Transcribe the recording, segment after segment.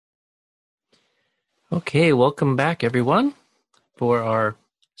Okay, welcome back, everyone, for our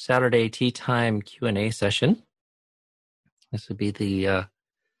Saturday tea time Q&A session. This would be the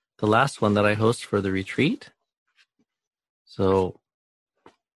last one that I host for the retreat. So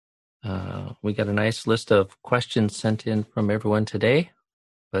we got a nice list of questions sent in from everyone today,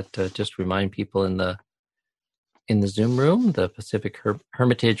 but just remind people in the Zoom room, the Pacific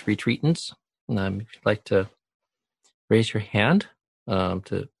Hermitage Retreatants, if you'd like to raise your hand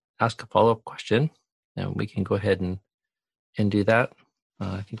to ask a follow-up question, and we can go ahead and do that.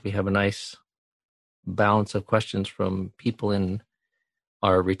 I think we have a nice balance of questions from people in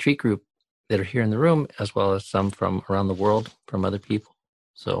our retreat group that are here in the room, as well as some from around the world from other people.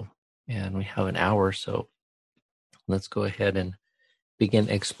 So, and we have an hour, so let's go ahead and begin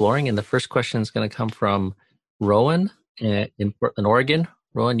exploring. And the first question is going to come from Rowan in Portland, Oregon.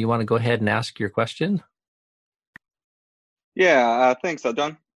 Rowan, you want to go ahead and ask your question? Yeah, thanks,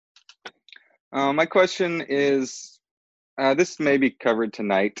 John. My question is, this may be covered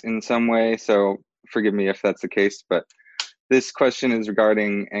tonight in some way, so forgive me if that's the case, but this question is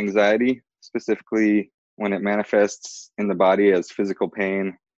regarding anxiety, specifically when it manifests in the body as physical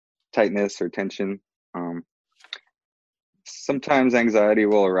pain, tightness, or tension. Sometimes anxiety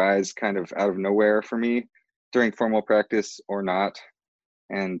will arise kind of out of nowhere for me during formal practice or not,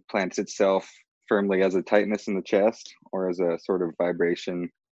 and plants itself firmly as a tightness in the chest or as a sort of vibration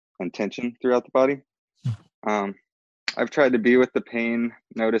and tension throughout the body. I've tried to be with the pain,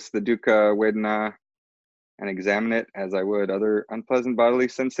 notice the dukkha, vedana, and examine it as I would other unpleasant bodily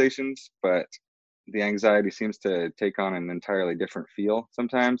sensations, but the anxiety seems to take on an entirely different feel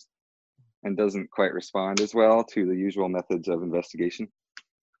sometimes and doesn't quite respond as well to the usual methods of investigation.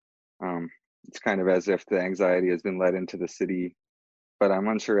 It's kind of as if the anxiety has been led into the city, but I'm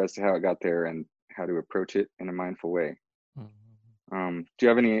unsure as to how it got there and how to approach it in a mindful way. Do you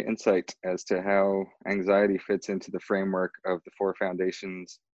have any insight as to how anxiety fits into the framework of the four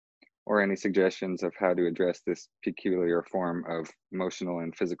foundations, or any suggestions of how to address this peculiar form of emotional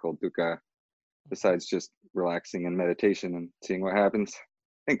and physical dukkha, besides just relaxing in meditation and seeing what happens?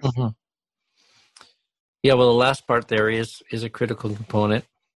 Thanks. Yeah, well, the last part there is a critical component,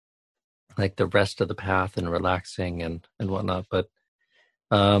 like the rest of the path and relaxing and whatnot. But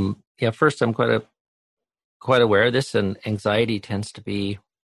first, I'm quite aware of this, and anxiety tends to be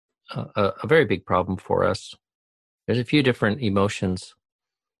a very big problem for us. There's a few different emotions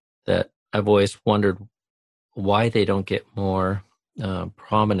that I've always wondered why they don't get more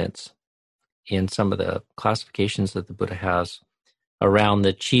prominence in some of the classifications that the Buddha has around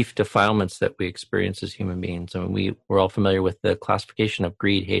the chief defilements that we experience as human beings. I mean, we're all familiar with the classification of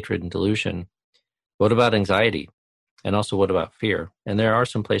greed, hatred, and delusion. What about anxiety? And also, what about fear? And there are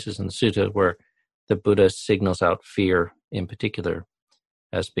some places in the sutta where the Buddha signals out fear in particular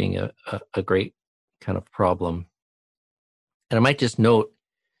as being a great kind of problem. And I might just note,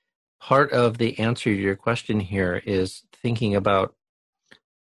 part of the answer to your question here is thinking about,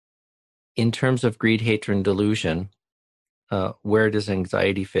 in terms of greed, hatred, and delusion, where does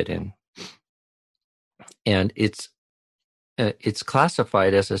anxiety fit in? And it's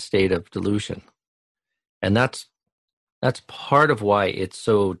classified as a state of delusion, and that's part of why it's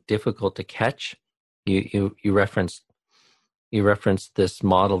so difficult to catch. You referenced this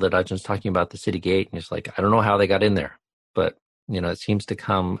model that Ajahn talking about, the city gate, and it's like, I don't know how they got in there, but it seems to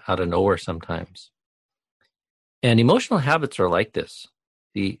come out of nowhere sometimes. And emotional habits are like this.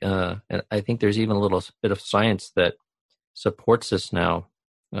 And I think there's even a little bit of science that supports this now,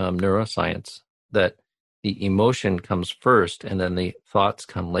 neuroscience, that the emotion comes first and then the thoughts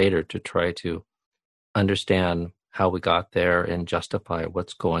come later to try to understand how we got there and justify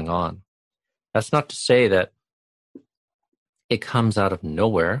what's going on. That's not to say that it comes out of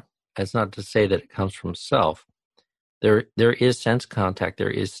nowhere. That's not to say that it comes from self. There is sense contact, there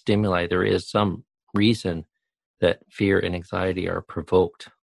is stimuli, there is some reason that fear and anxiety are provoked.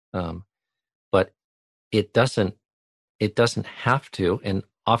 But it doesn't have to, and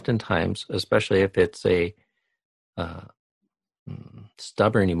oftentimes, especially if it's a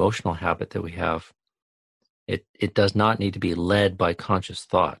stubborn emotional habit that we have, it does not need to be led by conscious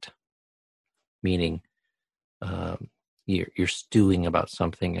thought, meaning you're stewing about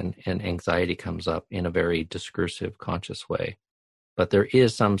something and anxiety comes up in a very discursive, conscious way. But there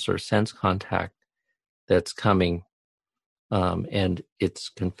is some sort of sense contact that's coming, and it's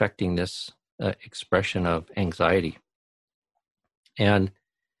confecting this expression of anxiety. And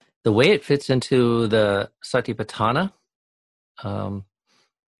the way it fits into the Satipatthana,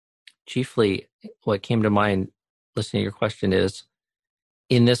 chiefly what came to mind listening to your question is,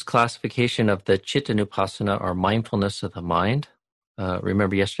 in this classification of the Chittanupassana, or mindfulness of the mind.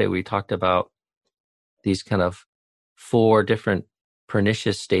 Remember yesterday we talked about these kind of 4 different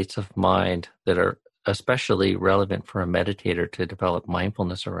pernicious states of mind that are especially relevant for a meditator to develop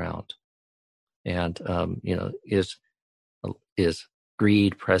mindfulness around. And is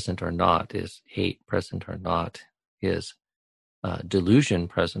greed present or not? Is hate present or not? Is delusion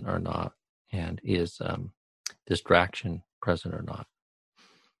present or not? And is distraction present or not?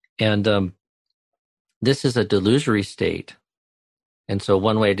 And this is a delusory state. And so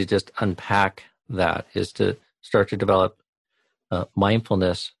one way to just unpack that is to start to develop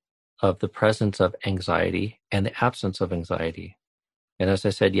mindfulness of the presence of anxiety and the absence of anxiety. And as I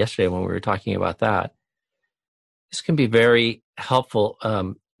said yesterday when we were talking about that, this can be very helpful.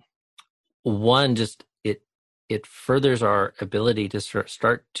 One, just it furthers our ability to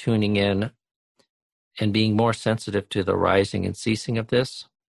start tuning in and being more sensitive to the rising and ceasing of this.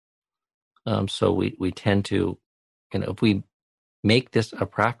 So we tend to, if we make this a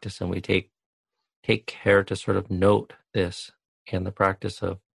practice and we take care to sort of note this in the practice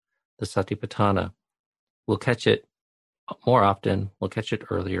of the Satipatthana, we'll catch it more often, we'll catch it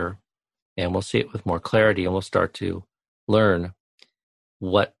earlier, and we'll see it with more clarity, and we'll start to learn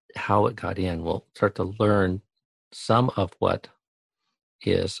how it got in. We'll start to learn some of what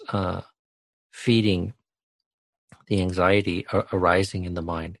is feeding the anxiety arising in the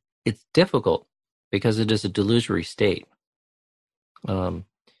mind. It's difficult because it is a delusory state. And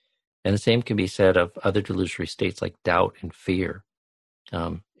the same can be said of other delusory states like doubt and fear.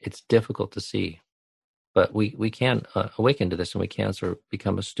 It's difficult to see, but we can awaken to this, and we can sort of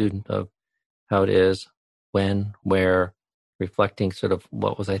become a student of how it is, when, where, reflecting sort of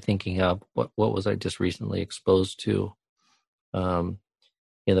what was I thinking of, what was I just recently exposed to.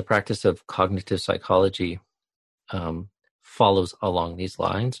 The practice of cognitive psychology follows along these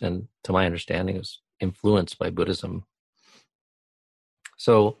lines, and to my understanding is influenced by Buddhism.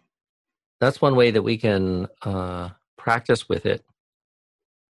 So that's one way that we can practice with it.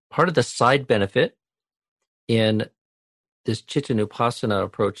 Part of the side benefit in this Chittanupassana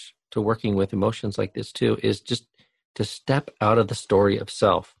approach to working with emotions like this too is just to step out of the story of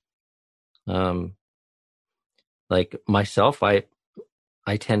self. Like myself, I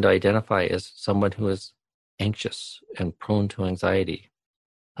tend to identify as someone who is anxious and prone to anxiety.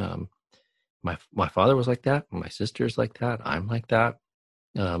 My father was like that. My sister's like that. I'm like that.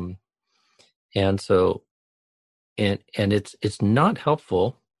 And so, and it's not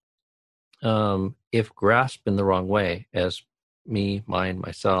helpful if grasped in the wrong way as me, mine,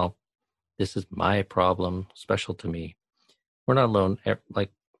 myself. This is my problem, special to me. We're not alone.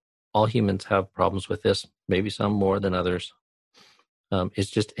 Like all humans have problems with this, maybe some more than others. It's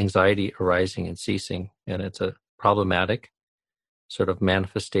just anxiety arising and ceasing, and it's a problematic sort of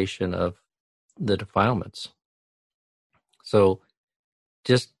manifestation of the defilements. So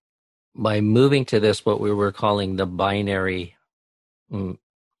just by moving to this, what we were calling the binary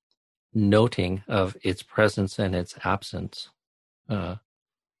noting of its presence and its absence,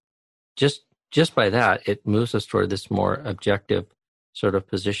 just by that, it moves us toward this more objective sort of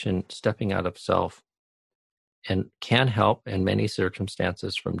position, stepping out of self, and can help in many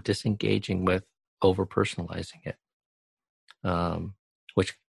circumstances from disengaging with over-personalizing it,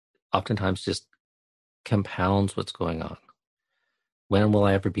 which oftentimes just compounds what's going on. When will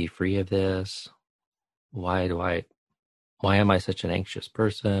I ever be free of this? Why am I such an anxious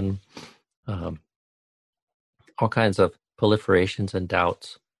person? All kinds of proliferations and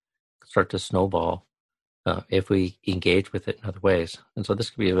doubts start to snowball if we engage with it in other ways. And so this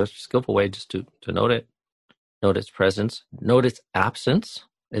could be a skillful way just to note it, note its presence, note its absence.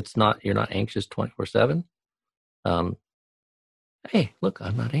 You're not anxious 24/7. Hey, look,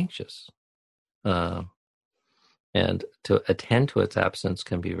 I'm not anxious. And to attend to its absence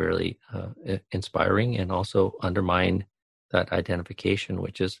can be really inspiring and also undermine that identification,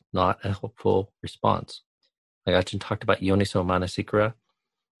 which is not a helpful response. Like Ajahn talked about yoniso manasikara,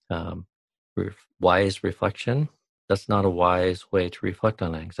 wise reflection. That's not a wise way to reflect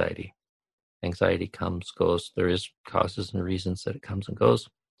on anxiety. Anxiety comes, goes. There is causes and reasons that it comes and goes.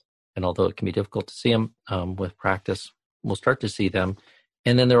 And although it can be difficult to see them, with practice, we'll start to see them.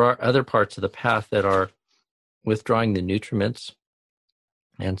 And then there are other parts of the path that are withdrawing the nutriments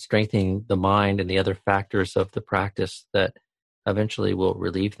and strengthening the mind and the other factors of the practice that eventually will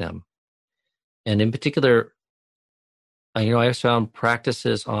relieve them. And in particular, I found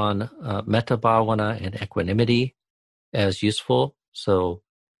practices on metta bhavana and equanimity as useful. So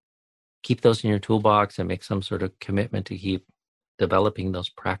keep those in your toolbox and make some sort of commitment to keep developing those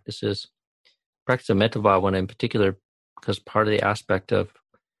practices. Practice of metta bhavana in particular, because part of the aspect of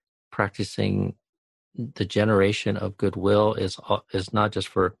practicing the generation of goodwill is not just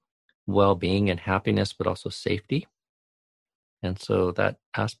for well-being and happiness, but also safety. And so that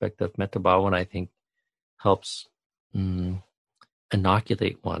aspect of Metta Bhavana, I think, helps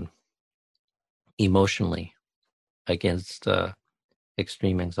inoculate one emotionally against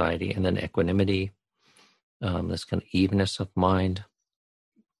extreme anxiety. And then equanimity, this kind of evenness of mind.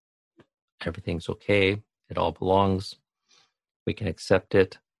 Everything's okay. It all belongs. We can accept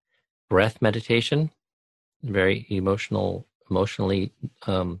it. Breath meditation, very emotionally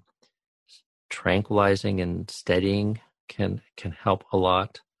tranquilizing and steadying, can help a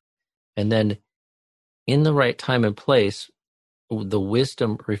lot. And then in the right time and place, the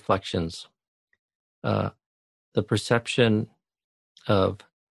wisdom reflections, the perception of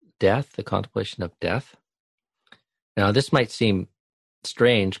death, the contemplation of death. Now, this might seem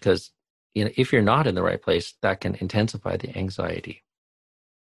strange because, if you're not in the right place, that can intensify the anxiety.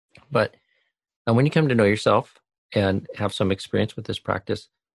 But when you come to know yourself and have some experience with this practice,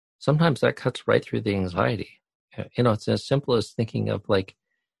 sometimes that cuts right through the anxiety. It's as simple as thinking of like,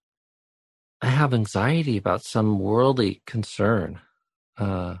 I have anxiety about some worldly concern,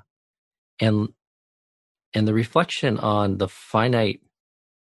 and the reflection on the finite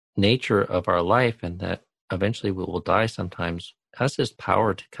nature of our life, and that eventually we will die sometimes, has this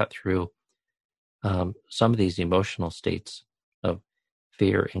power to cut through some of these emotional states of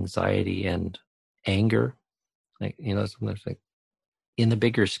fear, anxiety, and anger. Like, sometimes like, in the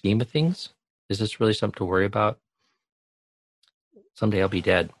bigger scheme of things, is this really something to worry about? Someday I'll be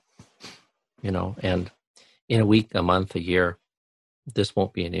dead, and in a week, a month, a year, this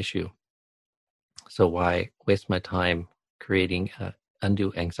won't be an issue. So why waste my time creating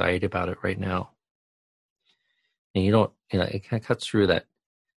undue anxiety about it right now? And it kind of cuts through that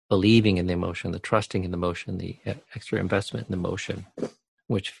believing in the emotion, the trusting in the emotion, the extra investment in the emotion,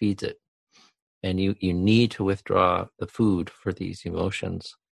 which feeds it. And you need to withdraw the food for these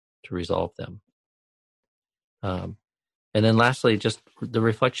emotions to resolve them. And then lastly, just the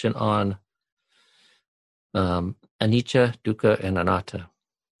reflection on anicca, dukkha, and anatta.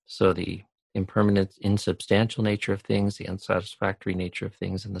 So the impermanent, insubstantial nature of things, the unsatisfactory nature of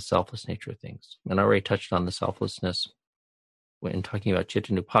things, and the selfless nature of things. And I already touched on the selflessness when talking about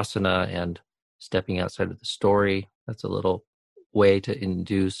Cittanupassana and stepping outside of the story. That's a little way to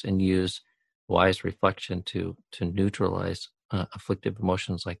induce and use wise reflection to neutralize afflictive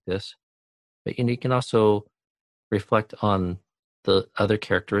emotions like this. But you can also reflect on the other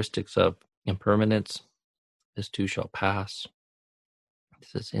characteristics of impermanence. This too shall pass.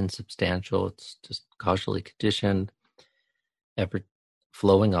 This is insubstantial. It's just causally conditioned. Ever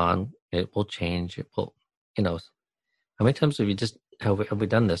flowing on. It will change. It will, how many times have we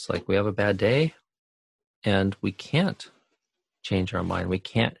done this? Like, we have a bad day and we can't change our mind. We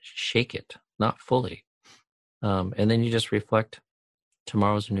can't shake it, not fully. And then you just reflect,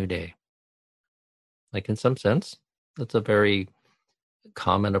 tomorrow's a new day. Like, in some sense, that's a very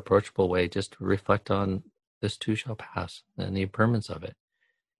common, approachable way just to reflect on this too shall pass and the impermanence of it.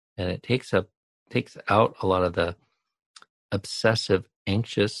 And it takes out a lot of the obsessive,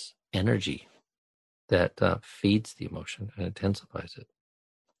 anxious energy that feeds the emotion and intensifies it.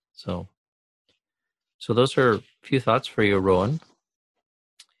 So those are a few thoughts for you, Rowan.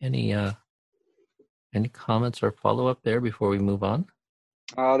 Any comments or follow up there before we move on?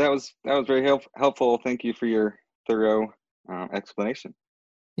 That was very helpful. Thank you for your thorough explanation.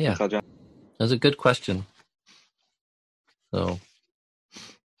 Yeah, that was a good question. So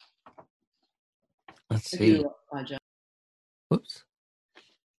let's see. You, John. Oops.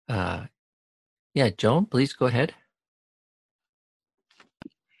 Yeah, Joan, please go ahead.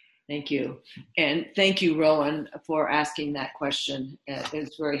 Thank you. And thank you, Rowan, for asking that question.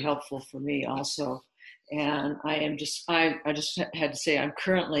 It's very helpful for me also. And I just had to say, I'm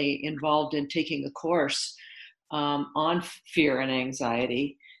currently involved in taking a course on fear and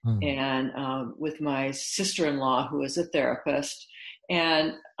anxiety, and with my sister-in-law, who is a therapist.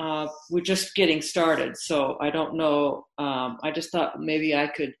 And we're just getting started. So I don't know. I just thought maybe I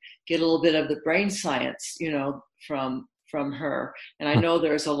could get a little bit of the brain science, from her. And I know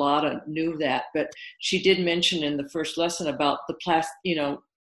there's a lot of that, but she did mention in the first lesson about the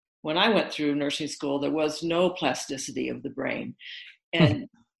when I went through nursing school, there was no plasticity of the brain. And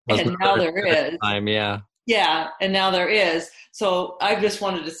now there is. Yeah, and now there is. So I just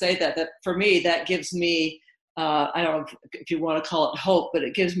wanted to say that for me, that gives me, I don't know if you want to call it hope, but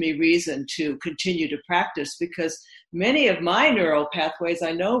it gives me reason to continue to practice, because many of my neural pathways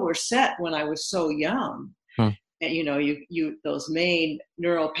I know were set when I was so young. And you those main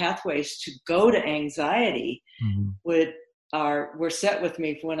neural pathways to go to anxiety were set with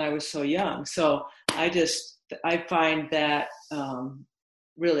me when I was so young. So I find that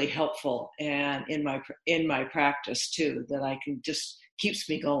really helpful, and in my practice too, that I can just keeps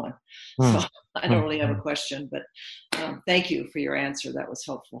me going. So I don't really have a question, but thank you for your answer. That was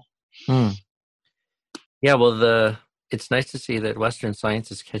helpful. Yeah, well, it's nice to see that Western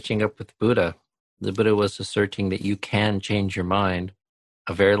science is catching up with Buddha. The Buddha was asserting that you can change your mind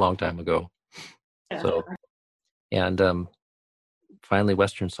a very long time ago. Yeah. So, and finally,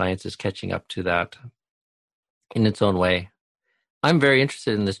 Western science is catching up to that in its own way. I'm very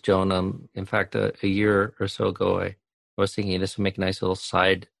interested in this, Joan. In fact, a year or so ago, I was thinking this would make a nice little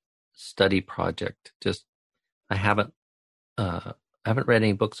side study project. Just I haven't read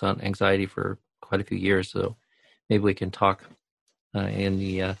any books on anxiety for quite a few years, so maybe we can talk in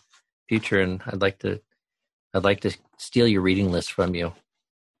the future. And I'd like to steal your reading list from you.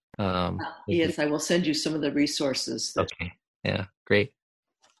 Yes, I will send you some of the resources. Okay. Yeah. Great.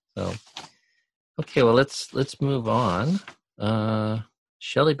 So, okay. Well, let's move on.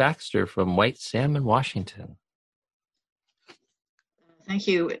 Shelley Baxter from White Salmon, Washington. Thank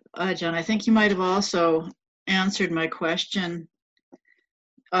you, John. I think you might have also answered my question.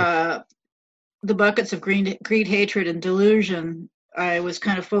 The buckets of greed, hatred, and delusion, I was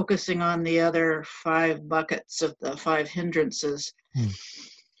kind of focusing on the other 5 buckets of the 5 hindrances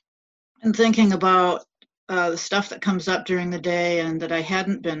and thinking about the stuff that comes up during the day, and that I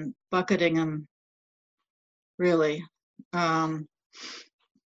hadn't been bucketing them really. Anger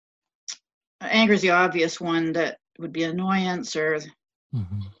is the obvious one that would be annoyance or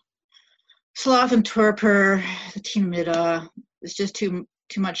sloth and torpor, the timida. It's just too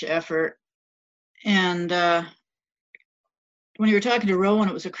much effort. And when you were talking to Rowan,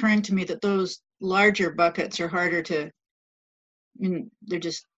 it was occurring to me that those larger buckets are harder to, they're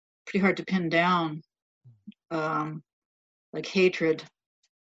just pretty hard to pin down, like hatred.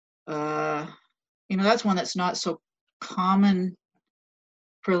 That's one that's not so common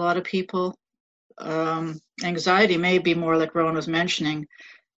for a lot of people. Anxiety may be more like Rowan was mentioning,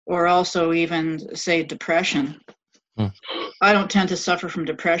 or also even, say, depression. I don't tend to suffer from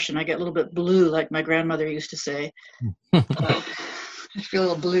depression. I get a little bit blue, like my grandmother used to say. I feel a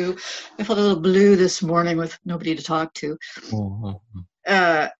little blue. I felt a little blue this morning with nobody to talk to.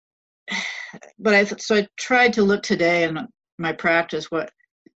 But I tried to look today in my practice what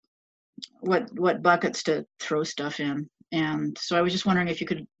buckets to throw stuff in. And so I was just wondering if you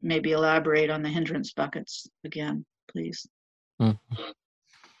could maybe elaborate on the hindrance buckets again, please.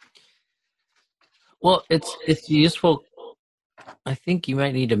 Well, it's useful. I think you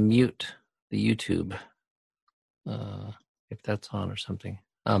might need to mute the YouTube if that's on or something.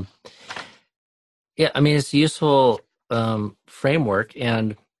 Yeah, I mean, it's a useful framework,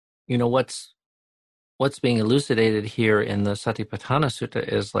 and what's being elucidated here in the Satipatthana Sutta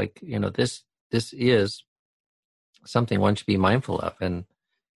is this is something one should be mindful of, and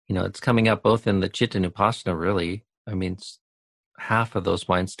it's coming up both in the Chitta Nupassana, really. I mean, it's half of those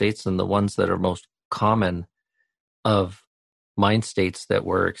mind states, and the ones that are most common of mind states that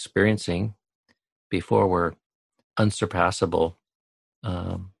we're experiencing before we're unsurpassable,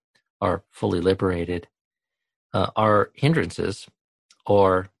 are fully liberated, are hindrances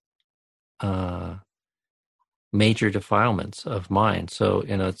or major defilements of mind. So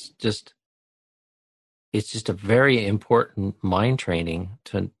it's just a very important mind training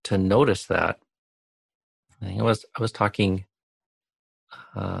to notice that. I was talking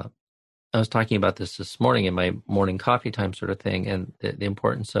about this morning in my morning coffee time sort of thing, and the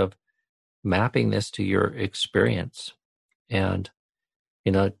importance of mapping this to your experience. And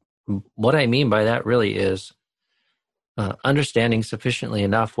what I mean by that really is understanding sufficiently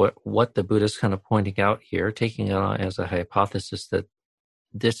enough what the Buddha is kind of pointing out here, taking it on as a hypothesis that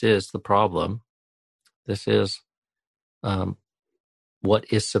this is the problem. This is what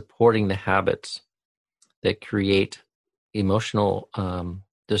is supporting the habits that create emotional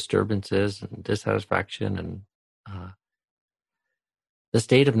disturbances and dissatisfaction and the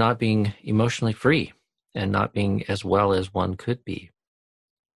state of not being emotionally free and not being as well as one could be.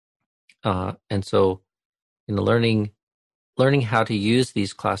 And so, learning how to use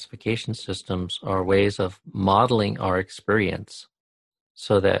these classification systems are ways of modeling our experience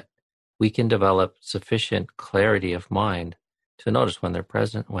so that we can develop sufficient clarity of mind to notice when they're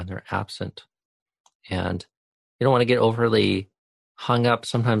present, when they're absent. And you don't want to get overly hung up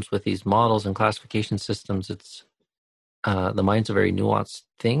sometimes with these models and classification systems. It's the mind's a very nuanced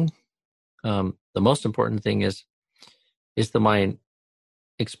thing. The most important thing is the mind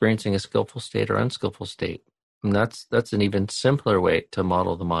experiencing a skillful state or unskillful state? And that's an even simpler way to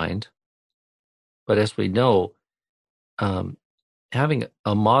model the mind. But as we know, having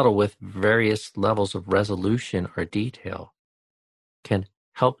a model with various levels of resolution or detail can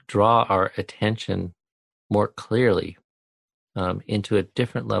help draw our attention more clearly into a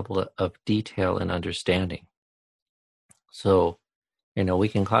different level of detail and understanding. So, we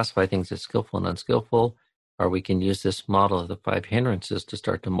can classify things as skillful and unskillful, or we can use this model of the 5 hindrances to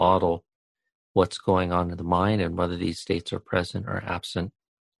start to model what's going on in the mind and whether these states are present or absent.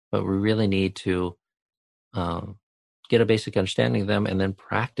 But we really need to get a basic understanding of them and then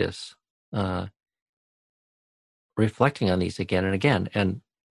practice reflecting on these again and again. And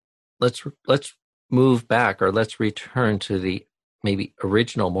let's move back, or let's return to the maybe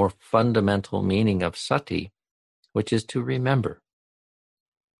original, more fundamental meaning of sati, which is to remember.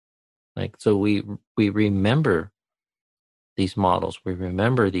 So we remember these models, we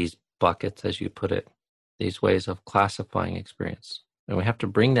remember these buckets, as you put it, these ways of classifying experience. And we have to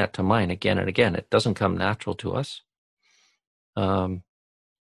bring that to mind again and again. It doesn't come natural to us.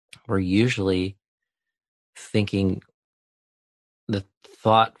 We're usually thinking the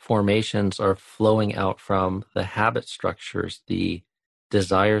thought formations are flowing out from the habit structures, the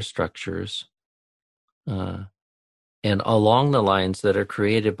desire structures, and along the lines that are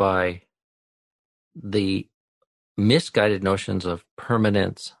created by the misguided notions of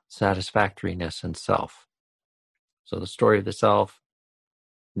permanence, satisfactoriness, and self. So the story of the self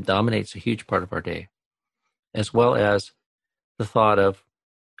dominates a huge part of our day, as well as the thought of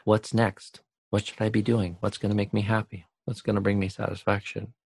what's next? What should I be doing? What's going to make me happy? What's going to bring me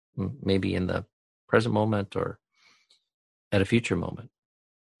satisfaction? Maybe in the present moment or at a future moment.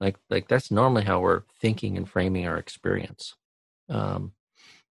 Like that's normally how we're thinking and framing our experience. Or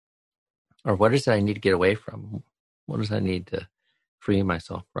what is it I need to get away from? What does I need to free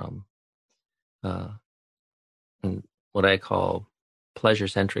myself from? And what I call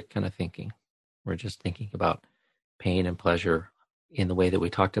pleasure-centric kind of thinking. We're just thinking about pain and pleasure in the way that we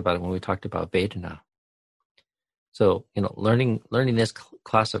talked about it when we talked about Vedana. So, learning this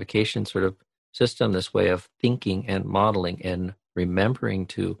classification sort of system, this way of thinking and modeling and remembering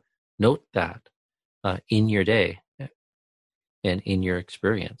to note that in your day and in your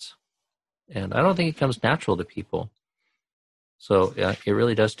experience. And I don't think it comes natural to people. So it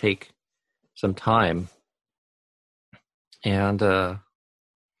really does take some time. And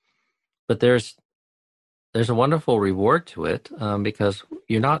but there's a wonderful reward to it because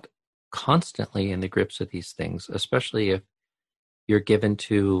you're not constantly in the grips of these things, especially if you're given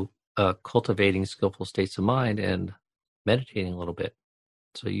to cultivating skillful states of mind and meditating a little bit.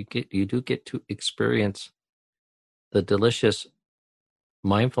 So you do get to experience the delicious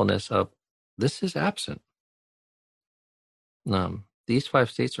mindfulness of this is absent. These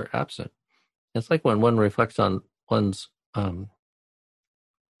 5 states are absent. It's like when one reflects on one's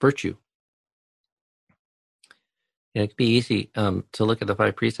virtue. It can be easy to look at the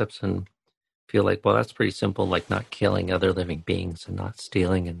 5 precepts and feel like, well, that's pretty simple, like not killing other living beings and not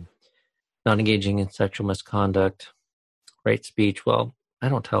stealing and not engaging in sexual misconduct, right speech. Well, I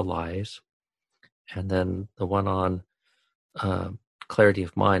don't tell lies. And then the one on clarity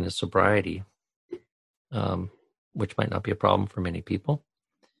of mind and sobriety, which might not be a problem for many people.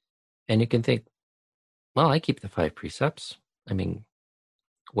 And you can think, well, I keep the 5 precepts. I mean,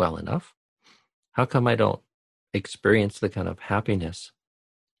 well enough. How come I don't experience the kind of happiness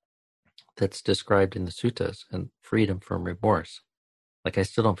that's described in the suttas and freedom from remorse? Like I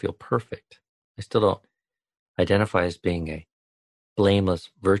still don't feel perfect. I still don't identify as being a blameless,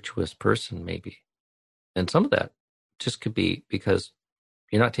 virtuous person, maybe. And some of that just could be because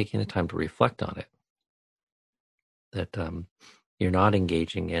you're not taking the time to reflect on it. That you're not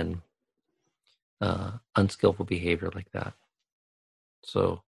engaging in unskillful behavior like that.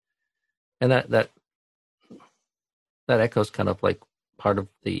 So, and that echoes kind of like part of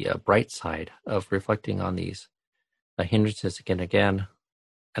the bright side of reflecting on these hindrances again and again.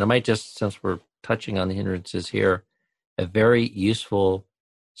 And I might just, since we're touching on the hindrances here, a very useful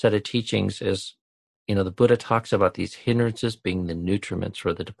set of teachings is, the Buddha talks about these hindrances being the nutriments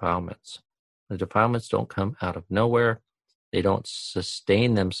for the defilements. The defilements don't come out of nowhere. They don't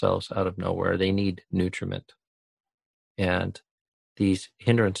sustain themselves out of nowhere. They need nutriment. And these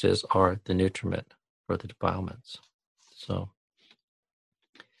hindrances are the nutriment for the defilements. So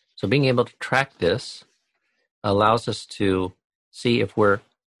being able to track this allows us to see if we're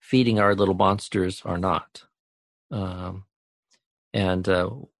feeding our little monsters or not. And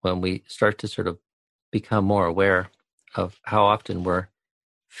when we start to sort of become more aware of how often we're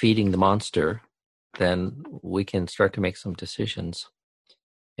feeding the monster, then we can start to make some decisions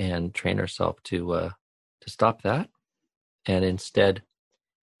and train ourselves to stop that and instead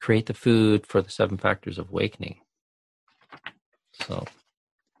create the food for the 7 factors of awakening. So,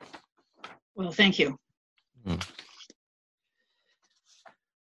 well, thank you.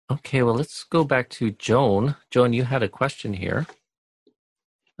 Okay, well, let's go back to Joan. Joan, you had a question here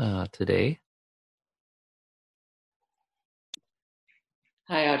today.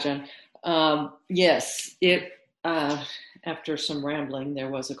 Hi, Ajahn. Yes, it after some rambling, there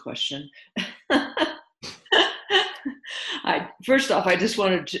was a question. First off, I just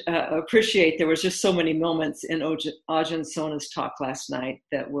wanted to appreciate there was just so many moments in Ajahn Sona's talk last night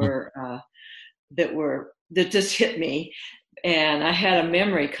that just hit me, and I had a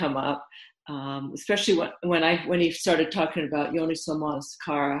memory come up, especially when he started talking about Yoniso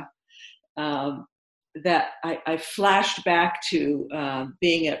Manasikara. That I flashed back to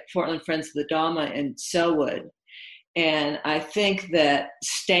being at Portland Friends of the Dhamma in Selwood. And I think that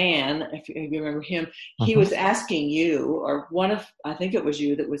Stan, if you remember him, he was asking you, or I think it was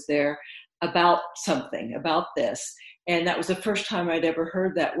you that was there, about something, about this. And that was the first time I'd ever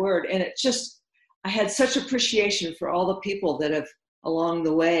heard that word. And I had such appreciation for all the people that have, along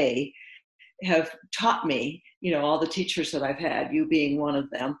the way, have taught me, all the teachers that I've had, you being one of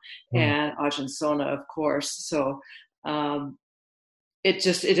them, and Ajahn Sona, of course. So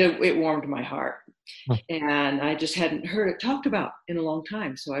it warmed my heart. And I just hadn't heard it talked about in a long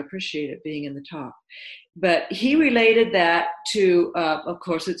time. So I appreciate it being in the talk. But he related that to, of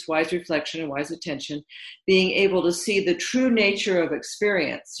course, it's wise reflection and wise attention, being able to see the true nature of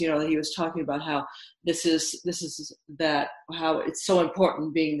experience. He was talking about how this is how it's so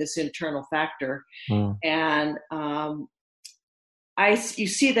important, being this internal factor. And you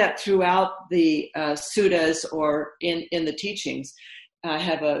see that throughout the suttas or in the teachings. I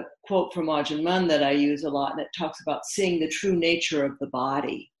have a quote from Ajahn Mun that I use a lot, and it talks about seeing the true nature of the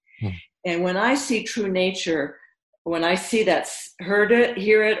body. And when I see true nature, when I see that,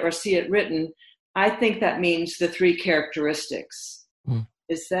 hear it, or see it written, I think that means the three characteristics.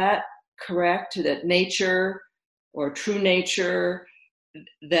 Is that correct? That nature, or true nature,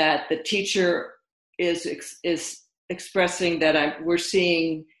 that the teacher is expressing, that we're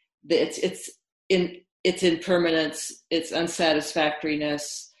seeing that its impermanence, its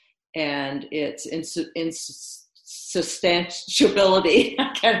unsatisfactoriness, and its insubstantiability.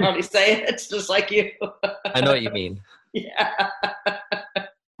 I can't hardly say it. It's just like you. I know what you mean. Yeah.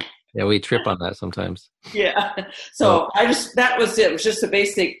 Yeah, we trip on that sometimes. Yeah. So that was it. It was just a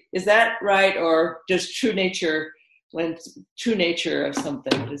basic, is that right? Or just true nature, when true nature of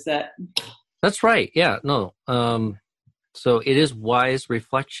something, is that? That's right. Yeah, no. So it is wise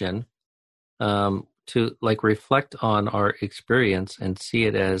reflection, to reflect on our experience and see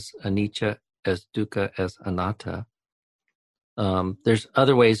it as anicca, as dukkha, as anatta. There's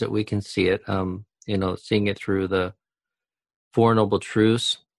other ways that we can see it, seeing it through the Four Noble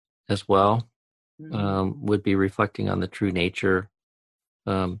Truths as well, would be reflecting on the true nature.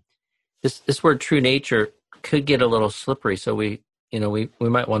 This word true nature could get a little slippery, so we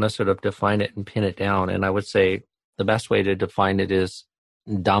might want to sort of define it and pin it down. And I would say the best way to define it is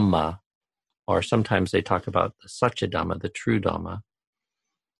Dhamma, or sometimes they talk about the Satya Dhamma, the true Dhamma.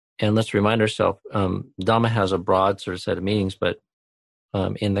 And let's remind ourselves, Dhamma has a broad sort of set of meanings, but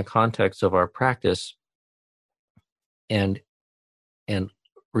in the context of our practice and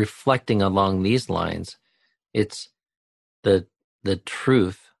reflecting along these lines, it's the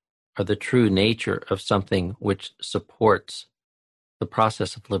truth, or the true nature of something which supports the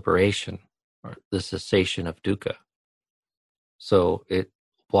process of liberation, or the cessation of dukkha. So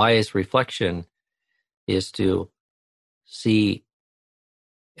wise reflection is to see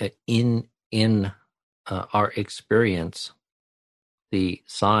in our experience the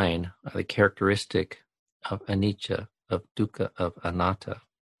sign, the characteristic of anicca, of dukkha, of anatta.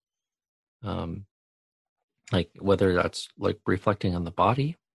 Whether that's reflecting on the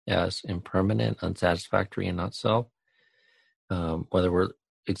body as impermanent, unsatisfactory, and not self, whether we're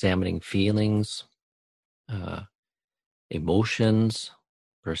examining feelings, emotions,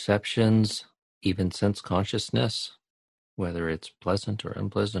 perceptions, even sense consciousness, whether it's pleasant or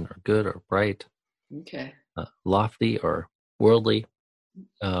unpleasant, or good or bright, lofty or worldly.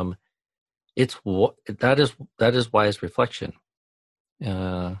 That is wise reflection.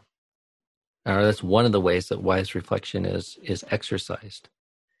 That's one of the ways that wise reflection is exercised.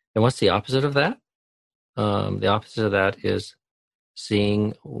 And what's the opposite of that? The opposite of that is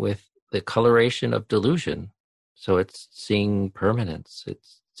seeing with the coloration of delusion. So it's seeing permanence.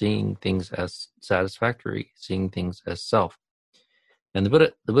 It's seeing things as satisfactory, seeing things as self. And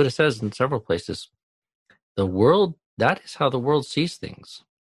the Buddha says in several places, that is how the world sees things.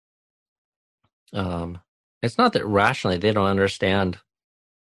 It's not that rationally they don't understand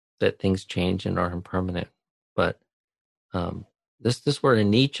that things change and are impermanent, but this word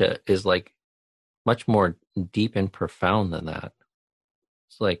anicca is much more deep and profound than that.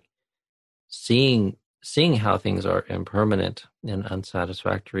 It's like seeing how things are impermanent and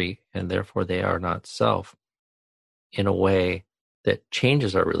unsatisfactory, and therefore they are not self, in a way that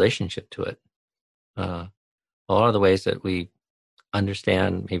changes our relationship to it. A lot of the ways that we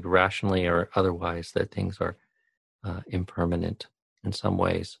understand, maybe rationally or otherwise, that things are impermanent in some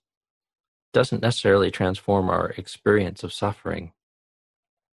ways, doesn't necessarily transform our experience of suffering.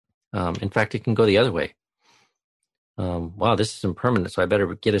 In fact, it can go the other way. Wow, this is impermanent, so I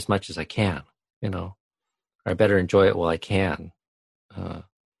better get as much as I can, or I better enjoy it while I can.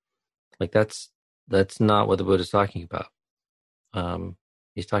 Like that's not what the Buddha is talking about.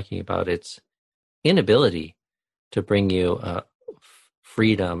 He's talking about its inability to bring you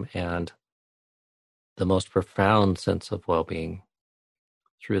freedom and the most profound sense of well-being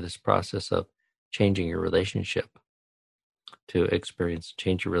through this process of changing your relationship to experience,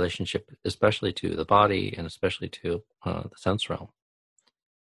 change your relationship, especially to the body and especially to the sense realm.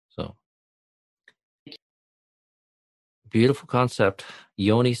 So, beautiful concept,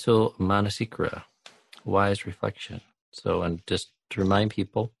 yoniso manasikara, wise reflection. So, and just to remind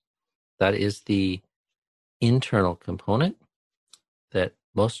people, that is the internal component that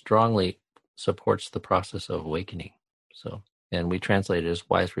most strongly supports the process of awakening. So, and we translate it as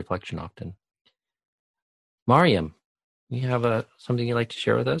wise reflection often. Mariam, you have something you'd like to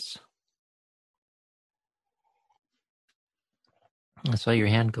share with us? I saw your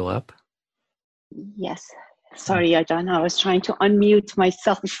hand go up. Yes. Sorry, Ajahn. I was trying to unmute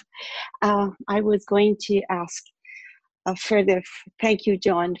myself. I was going to ask further. Thank you,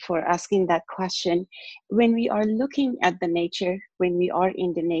 John, for asking that question. When we are looking at the nature, when we are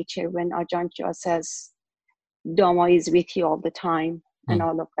in the nature, when Ajahn Chah says, Dhamma is with you all the time, and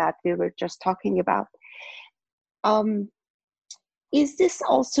all of that we were just talking about. Is this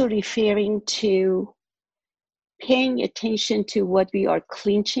also referring to paying attention to what we are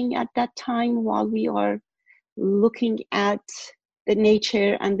clinching at that time while we are looking at the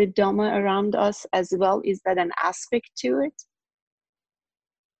nature and the Dhamma around us as well? Is that an aspect to it?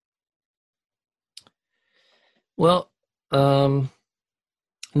 Well,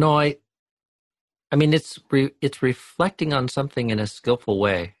 no, I mean, it's reflecting on something in a skillful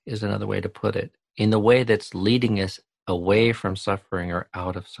way is another way to put it, in the way that's leading us away from suffering or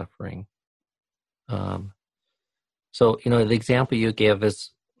out of suffering. So, the example you give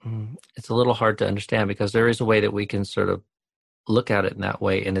is, it's a little hard to understand because there is a way that we can sort of look at it in that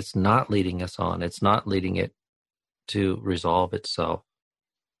way, and it's not leading us on. It's not leading it to resolve itself.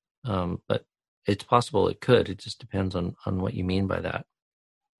 But it's possible it could. It just depends on what you mean by that.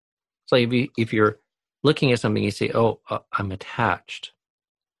 So if you're looking at something, you say, oh, I'm attached.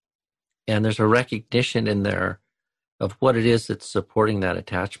 And there's a recognition in there of what it is that's supporting that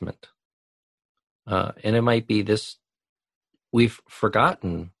attachment. And it might be this, we've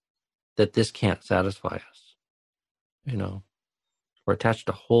forgotten that this can't satisfy us. We're attached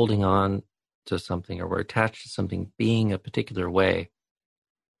to holding on to something, or we're attached to something being a particular way.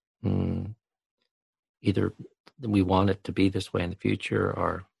 Either we want it to be this way in the future,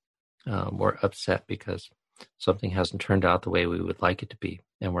 or we're upset because something hasn't turned out the way we would like it to be,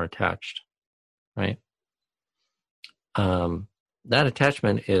 and we're attached, right? That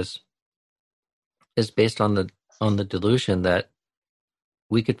attachment is based on the delusion that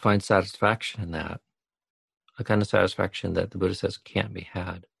we could find satisfaction in that, a kind of satisfaction that the Buddha says can't be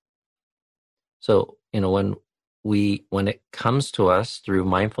had. So, when it comes to us through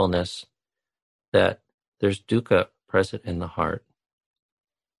mindfulness that there's dukkha present in the heart,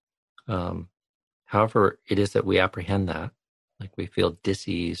 however it is that we apprehend that, like we feel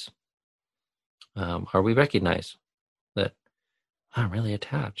dis-ease, or we recognize that I'm really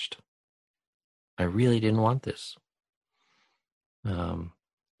attached. I really didn't want this.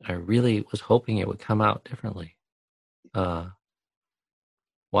 I really was hoping it would come out differently.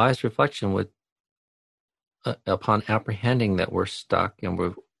 Wise reflection would, upon apprehending that we're stuck and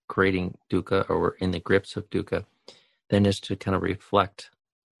we're creating dukkha, or we're in the grips of dukkha, then is to kind of reflect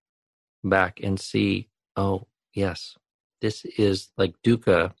back and see, oh yes, this is like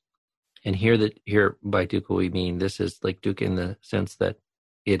dukkha, and here by dukkha we mean this is like dukkha in the sense that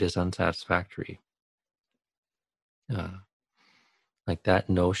it is unsatisfactory. Like that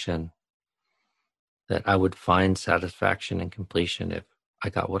notion that I would find satisfaction and completion if I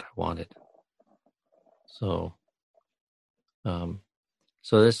got what I wanted. So,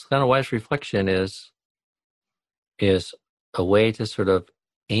 so this kind of wise reflection is a way to sort of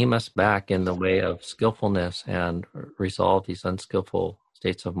aim us back in the way of skillfulness and resolve these unskillful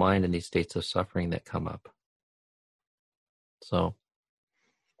states of mind and these states of suffering that come up. So,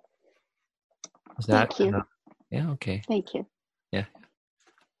 is that? Thank you. Yeah. Okay. Thank you. Yeah.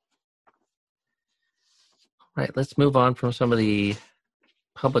 Right, let's move on from some of the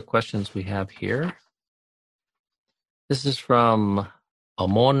public questions we have here. This is from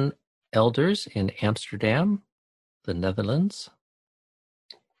Amon Elders in Amsterdam, the Netherlands.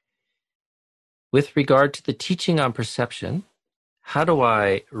 With regard to the teaching on perception, how do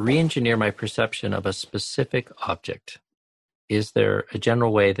I re-engineer my perception of a specific object? Is there a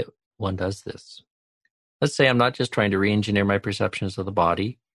general way that one does this? Let's say I'm not just trying to re-engineer my perceptions of the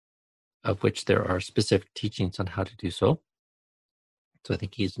body, of which there are specific teachings on how to do so. So I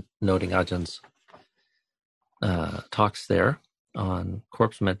think he's noting Ajahn's talks there on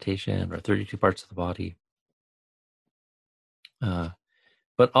corpse meditation or 32 parts of the body.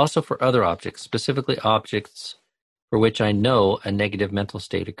 But also for other objects, specifically objects for which I know a negative mental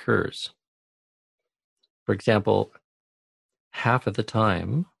state occurs. For example, half of the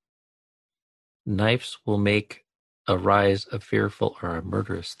time, knives will make arise a fearful or a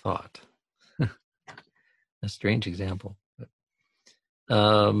murderous thought. A strange example.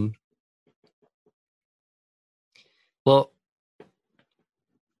 Well,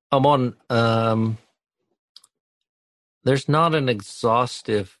 Amon, there's not an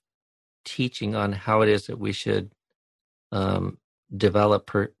exhaustive teaching on how it is that we should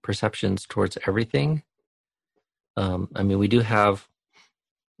develop perceptions towards everything. I mean, we do have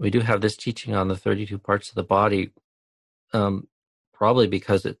this teaching on the 32 parts of the body, probably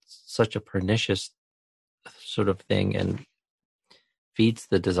because it's such a pernicious sort of thing and feeds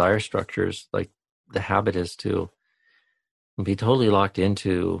the desire structures. Like the habit is to be totally locked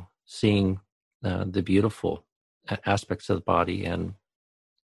into seeing the beautiful aspects of the body and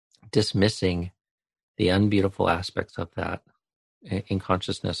dismissing the unbeautiful aspects of that in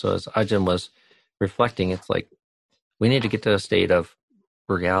consciousness. So as Ajahn was reflecting, it's like we need to get to a state of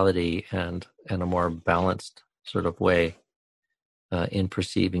reality and a more balanced sort of way in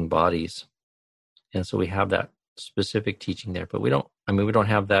perceiving bodies. And so we have that specific teaching there, but we don't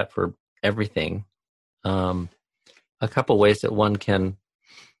have that for everything. A couple ways that one can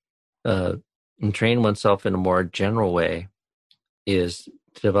train oneself in a more general way is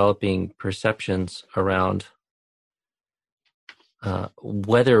developing perceptions around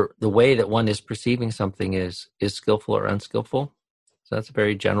whether the way that one is perceiving something is skillful or unskillful. So that's a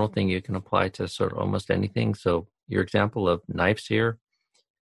very general thing you can apply to sort of almost anything. So your example of knives here,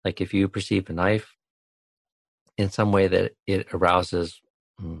 like if you perceive a knife in some way that it arouses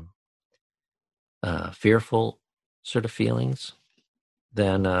fearful sort of feelings,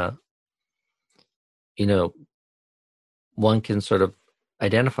 then one can sort of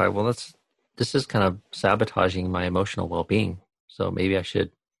identify, well, this is kind of sabotaging my emotional well-being, so maybe I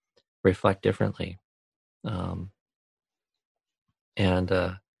should reflect differently, and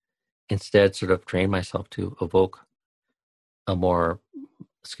instead sort of train myself to evoke a more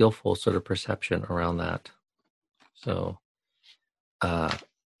skillful sort of perception around that. So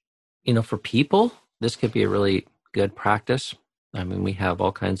for people, this could be a really good practice. I mean, we have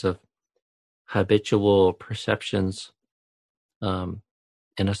all kinds of habitual perceptions and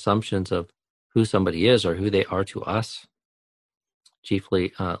assumptions of who somebody is or who they are to us,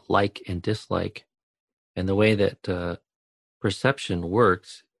 chiefly like and dislike. And the way that perception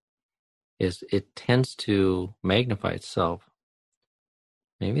works is it tends to magnify itself.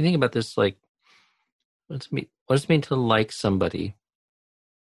 Maybe think about this, like, what does it mean to like somebody?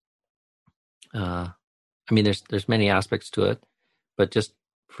 I mean, there's many aspects to it, but just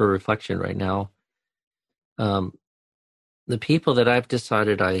for reflection right now, the people that I've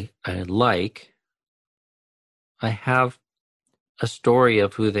decided I like, I have a story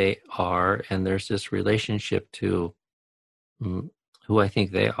of who they are, and there's this relationship to who I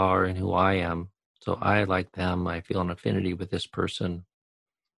think they are and who I am. So I like them. I feel an affinity with this person.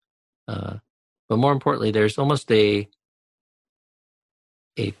 But more importantly, there's almost a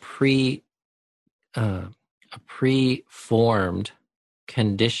preformed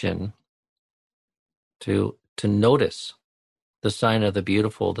condition to notice the sign of the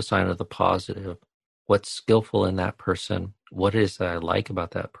beautiful, the sign of the positive, what's skillful in that person, what it is that I like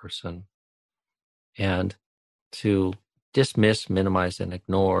about that person, and to dismiss, minimize, and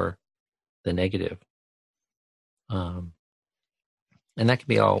ignore the negative. And that can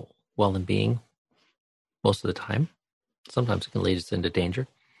be all well and being most of the time. Sometimes it can lead us into danger.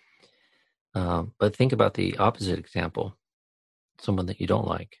 But think about the opposite example, someone that you don't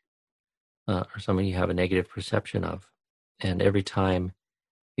like, or someone you have a negative perception of. And every time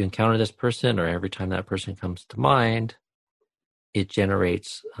you encounter this person, or every time that person comes to mind, it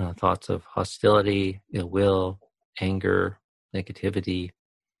generates thoughts of hostility, ill will, anger, negativity.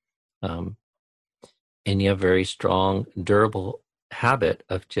 And you have a very strong, durable habit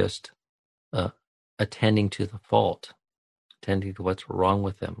of just attending to the fault, attending to what's wrong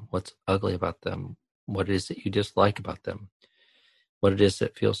with them, what's ugly about them, what it is that you dislike about them, what it is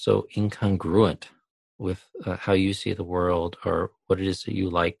that feels so incongruent with how you see the world, or what it is that you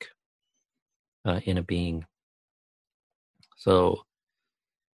like in a being. So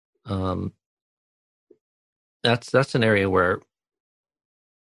that's an area where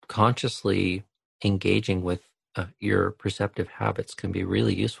consciously engaging with your perceptive habits can be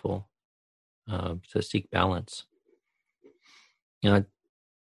really useful to seek balance. And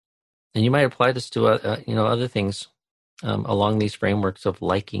you might apply this to other things along these frameworks of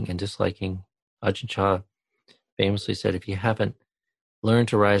liking and disliking. Ajahn Chah famously said, if you haven't learned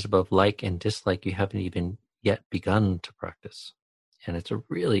to rise above like and dislike, you haven't even yet begun to practice. And it's a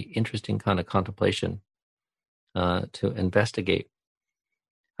really interesting kind of contemplation to investigate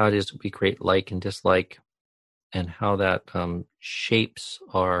how it is we create like and dislike, and how that shapes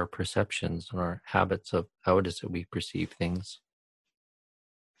our perceptions and our habits of how it is that we perceive things.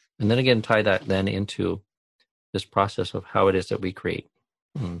 And then again, tie that then into this process of how it is that we create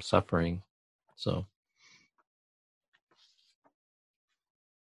suffering. So,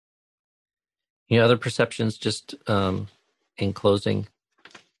 other perceptions, just in closing.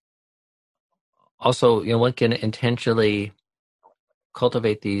 Also, one can intentionally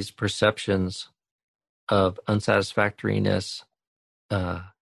cultivate these perceptions of unsatisfactoriness,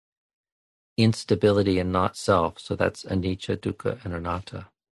 instability, and not self. So that's anicca, dukkha, and anatta.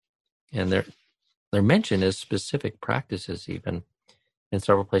 And they're mentioned as specific practices, even in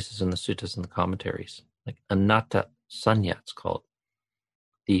several places in the suttas and the commentaries. Like anatta sanya, it's called,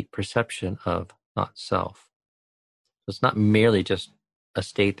 the perception of not self. So it's not merely just a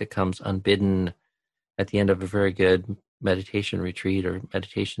state that comes unbidden at the end of a very good meditation retreat or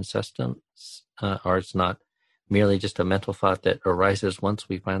meditation session, or it's not merely just a mental thought that arises once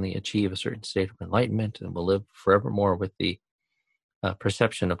we finally achieve a certain state of enlightenment and will live forevermore with the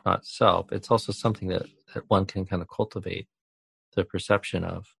perception of not self. It's also something that one can kind of cultivate the perception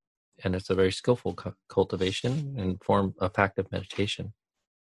of, and it's a very skillful cultivation and form of active meditation.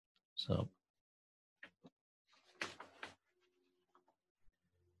 So,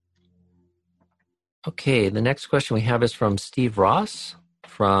 okay, the next question we have is from Steve Ross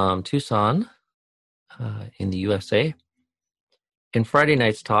from Tucson in the USA. In Friday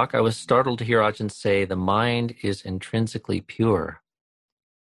night's talk, I was startled to hear Ajahn say the mind is intrinsically pure.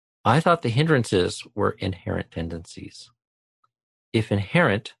 I thought the hindrances were inherent tendencies. If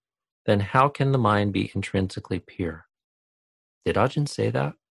inherent, then how can the mind be intrinsically pure? Did Ajahn say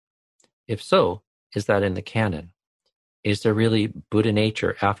that? If so, is that in the canon? Is there really Buddha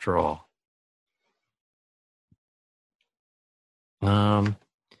nature after all?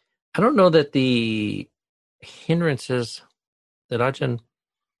 I don't know that the hindrances that Ajahn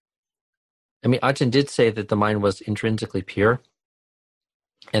did say that the mind was intrinsically pure.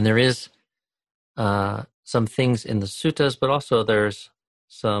 And there is some things in the suttas, but also there's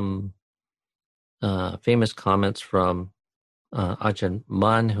some famous comments from Ajahn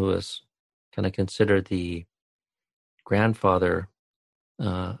Mun, who is kind of considered the grandfather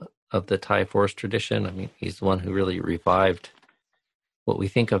of the Thai forest tradition. I mean, he's the one who really revived what we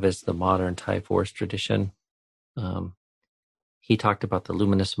think of as the modern Thai forest tradition. He talked about the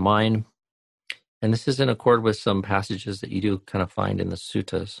luminous mind, and this is in accord with some passages that you do kind of find in the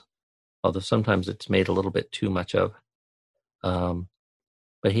suttas, although sometimes it's made a little bit too much of.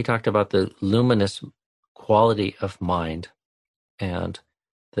 But he talked about the luminous quality of mind, and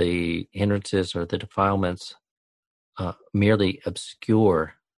the hindrances or the defilements merely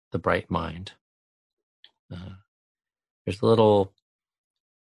obscure the bright mind. There's a little,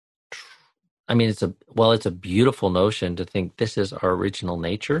 it's a beautiful notion to think this is our original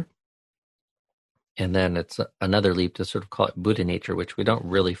nature. And then it's another leap to sort of call it Buddha nature, which we don't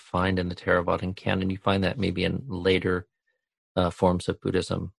really find in the Theravadan canon. You find that maybe in later forms of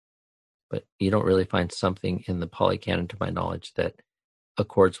Buddhism, but you don't really find something in the Pali Canon, to my knowledge, that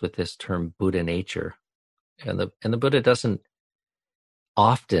accords with this term Buddha nature. And the Buddha doesn't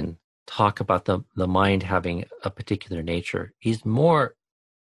often talk about the mind having a particular nature. He's more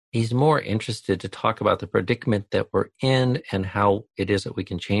interested to talk about the predicament that we're in and how it is that we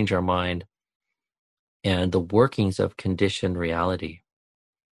can change our mind and the workings of conditioned reality.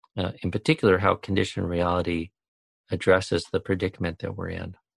 In particular, how conditioned reality addresses the predicament that we're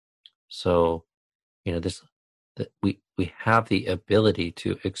in. So, we have the ability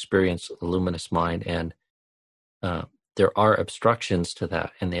to experience a luminous mind, and there are obstructions to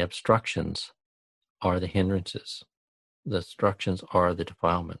that, and the obstructions are the hindrances. The obstructions are the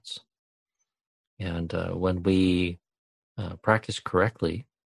defilements. And when we practice correctly,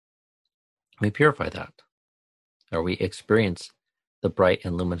 we purify that, or we experience the bright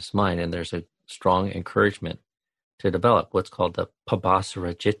and luminous mind, and there's a strong encouragement to develop what's called the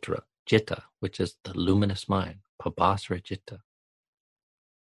Pabhasara Citta, which is the luminous mind, Pabhasara Citta.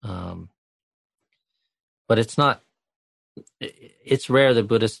 But it's not, it's rare that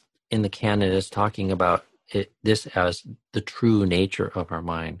Buddhist in the canon is talking about this as the true nature of our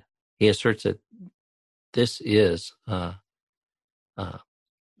mind. He asserts that this is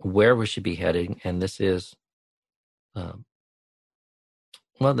where we should be heading, and this is, that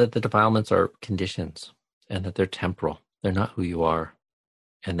the defilements are conditions, and that they're temporal. They're not who you are,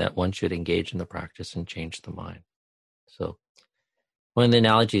 and that one should engage in the practice and change the mind. So one of the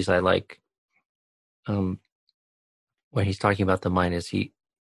analogies I like when he's talking about the mind is he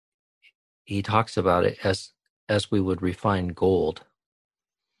talks about it as we would refine gold.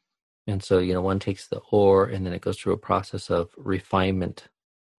 And so, one takes the ore and then it goes through a process of refinement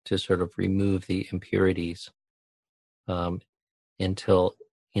to sort of remove the impurities until,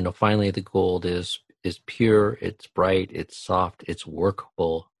 finally the gold is pure, it's bright, it's soft, it's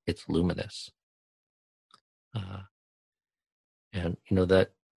workable, it's luminous. And,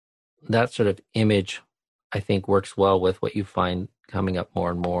 that sort of image, I think, works well with what you find coming up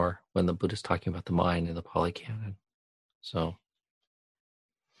more and more when the Buddha's talking about the mind in the Pali Canon. So,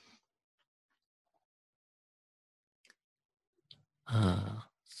 let's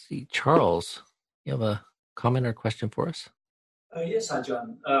see, Charles, you have a comment or question for us? Yes,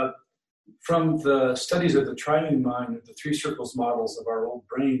 Ajahn. From the studies of the triune mind, the three circles models of our old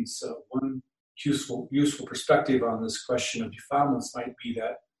brains, one useful perspective on this question of defilements might be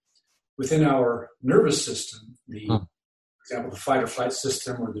that within our nervous system, for example, the fight or flight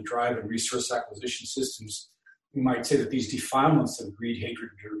system or the drive and resource acquisition systems, we might say that these defilements of greed, hatred,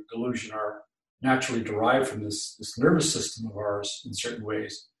 or delusion are naturally derived from this nervous system of ours in certain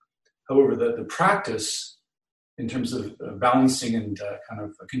ways. However, the practice in terms of balancing and kind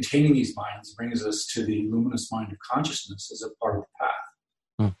of containing these minds brings us to the luminous mind of consciousness as a part of the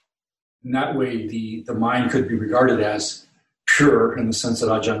path. In that way, the mind could be regarded as pure in the sense that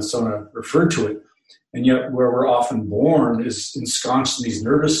Ajahn Sona referred to it, and yet where we're often born is ensconced in these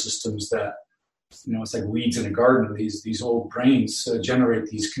nervous systems that, it's like weeds in a garden. These old brains generate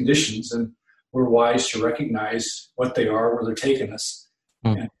these conditions, and we're wise to recognize what they are, where they're taking us.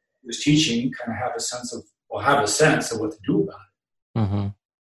 And this teaching kind of have a sense of what to do about it. Mm-hmm.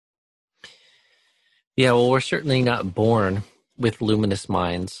 Yeah, well, we're certainly not born with luminous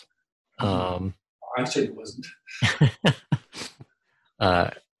minds. I certainly wasn't.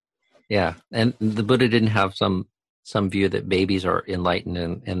 Yeah, and the Buddha didn't have some view that babies are enlightened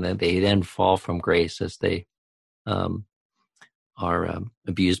and that they then fall from grace as they are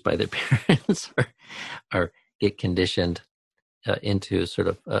abused by their parents or get conditioned into sort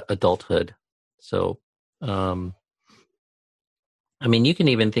of adulthood. So, you can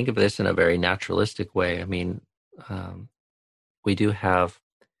even think of this in a very naturalistic way. We do have,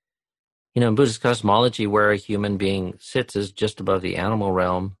 in Buddhist cosmology, where a human being sits is just above the animal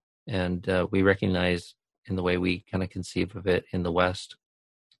realm. And we recognize in the way we kind of conceive of it in the West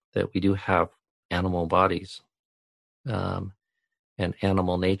that we do have animal bodies and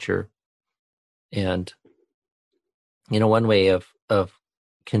animal nature. And, one way of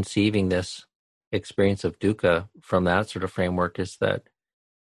conceiving this experience of dukkha from that sort of framework is that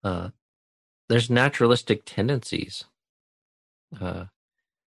there's naturalistic tendencies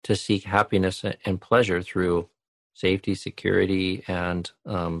to seek happiness and pleasure through safety, security, and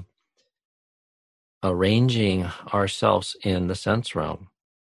arranging ourselves in the sense realm.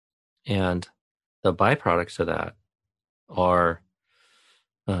 And the byproducts of that are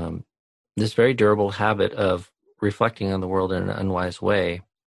this very durable habit of reflecting on the world in an unwise way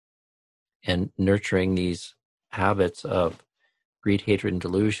and nurturing these habits of greed, hatred, and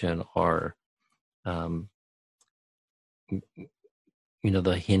delusion are,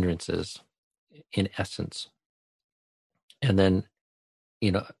 the hindrances in essence. And then,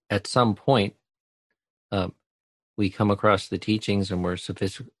 at some point, we come across the teachings and we're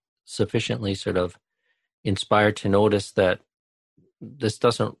sufficiently sort of inspired to notice that this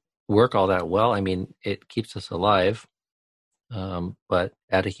doesn't work all that well. It keeps us alive, but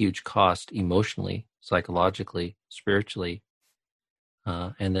at a huge cost emotionally, psychologically, spiritually.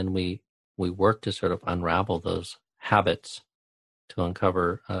 And then we work to sort of unravel those habits to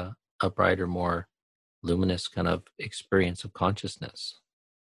uncover a brighter, more luminous kind of experience of consciousness.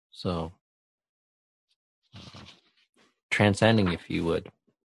 So, transcending, if you would,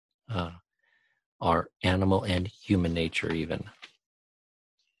 our animal and human nature even.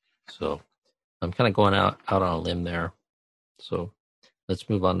 So I'm kind of going out on a limb there. So let's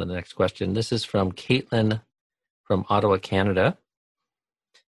move on to the next question. This is from Caitlin from Ottawa, Canada.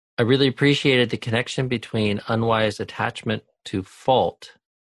 I really appreciated the connection between unwise attachment to fault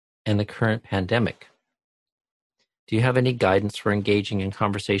and the current pandemic. Do you have any guidance for engaging in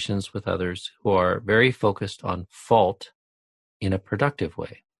conversations with others who are very focused on fault in a productive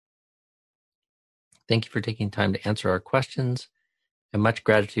way? Thank you for taking time to answer our questions, and much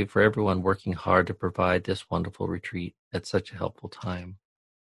gratitude for everyone working hard to provide this wonderful retreat at such a helpful time.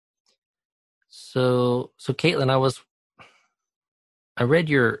 So Caitlin, I read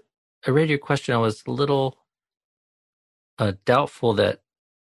your question. I was a little doubtful that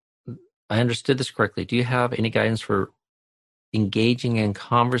I understood this correctly. Do you have any guidance for engaging in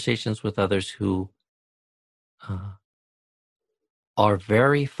conversations with others who are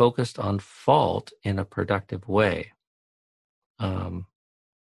very focused on fault in a productive way?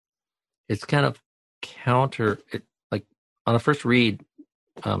 It's kind of like on a first read,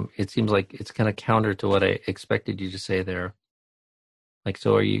 it seems like it's kind of counter to what I expected you to say there. Like,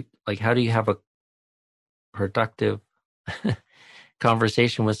 so are you, like, how do you have a productive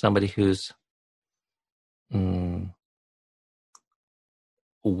conversation with somebody who's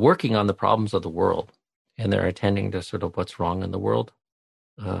working on the problems of the world, and they're attending to sort of what's wrong in the world,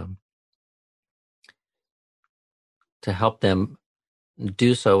 to help them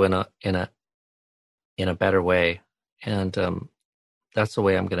do so in a better way? And that's the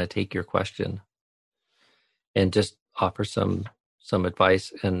way I'm going to take your question, and just offer some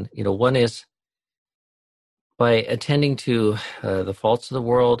advice. And one is, by attending to the faults of the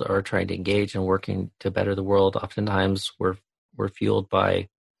world, or trying to engage in working to better the world, oftentimes we're fueled by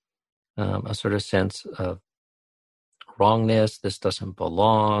a sort of sense of wrongness. This doesn't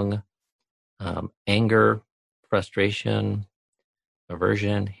belong. Anger, frustration,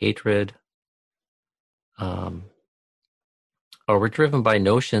 aversion, hatred. Or we're driven by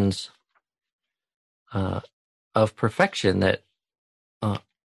notions of perfection that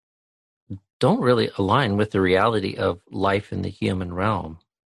don't really align with the reality of life in the human realm.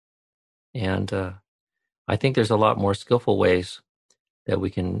 And I think there's a lot more skillful ways that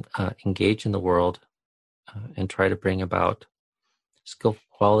we can engage in the world and try to bring about skillful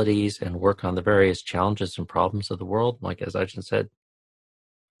qualities and work on the various challenges and problems of the world. Like, as Ajahn said,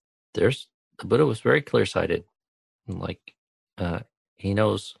 the Buddha was very clear-sighted. Like, he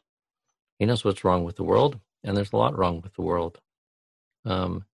knows what's wrong with the world, and there's a lot wrong with the world.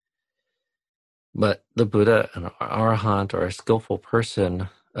 But the Buddha, an arahant, or a skillful person,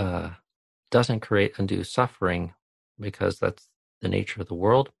 doesn't create undue suffering, because that's the nature of the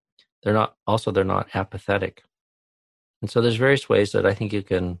world. They're not apathetic. And so there's various ways that I think you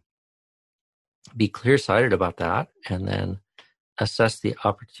can be clear-sighted about that, and then assess the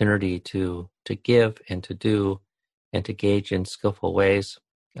opportunity to give and to do and to gauge in skillful ways.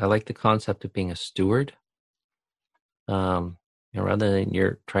 I like the concept of being a steward. Rather than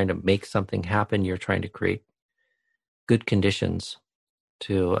you're trying to make something happen, you're trying to create good conditions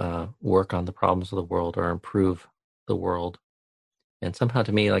to work on the problems of the world or improve the world. And somehow,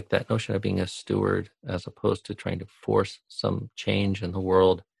 to me, like, that notion of being a steward, as opposed to trying to force some change in the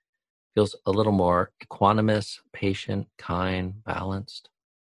world, feels a little more equanimous, patient, kind, balanced.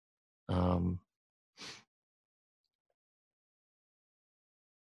 And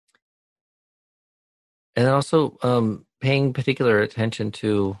also paying particular attention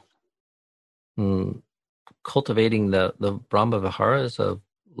to cultivating the Brahma Viharas of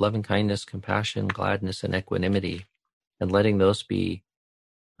loving kindness, compassion, gladness, and equanimity, and letting those be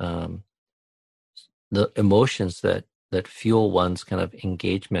the emotions that fuel one's kind of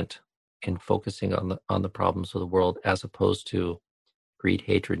engagement in focusing on the problems of the world, as opposed to greed,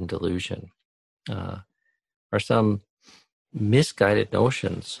 hatred, and delusion. Are some misguided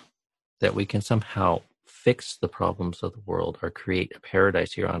notions that we can somehow fix the problems of the world or create a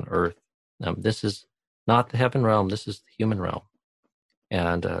paradise here on earth. This is not the heaven realm, this is the human realm.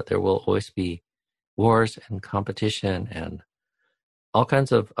 And there will always be wars and competition and all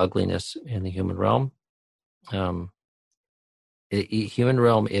kinds of ugliness in the human realm. Human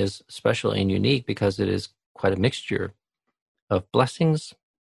realm is special and unique because it is quite a mixture of blessings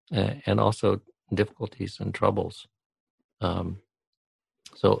and also difficulties and troubles.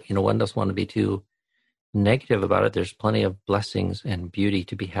 So, one doesn't want to be too negative about it. There's plenty of blessings and beauty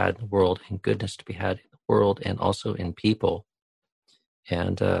to be had in the world, and goodness to be had in the world, and also in people.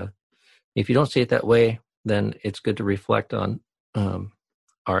 And if you don't see it that way, then it's good to reflect on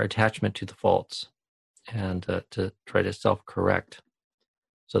our attachment to the faults, and to try to self-correct,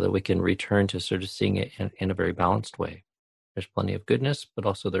 so that we can return to sort of seeing it in a very balanced way. There's plenty of goodness, but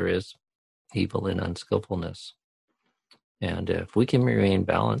also there is evil and unskillfulness. And if we can remain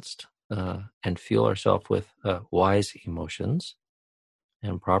balanced and fuel ourselves with wise emotions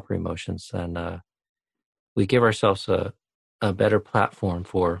and proper emotions, then we give ourselves a better platform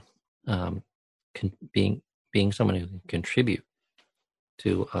for being someone who can contribute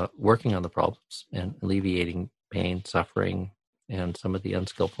to working on the problems and alleviating pain, suffering, and some of the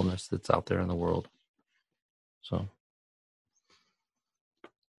unskillfulness that's out there in the world. So,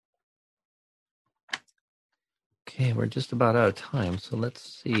 okay, we're just about out of time. So let's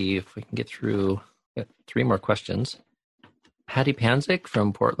see if we can get through 3 more questions. Patty Panzik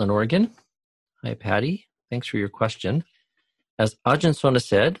from Portland, Oregon. Hi, Patty. Thanks for your question. As Ajahn Sona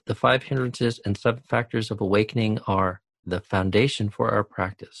said, the 5 hindrances and 7 factors of awakening are the foundation for our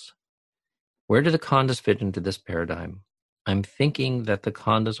practice. Where do the khandhas fit into this paradigm? I'm thinking that the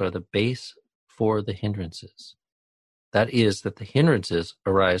khandhas are the base for the hindrances. That is, that the hindrances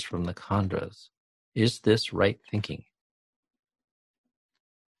arise from the khandhas. Is this right thinking?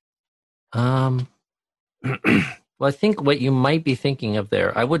 Well, I think what you might be thinking of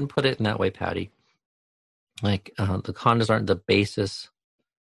there, I wouldn't put it in that way, Patty. Like the khandhas aren't the basis,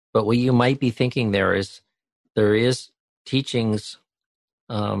 but what you might be thinking there is teachings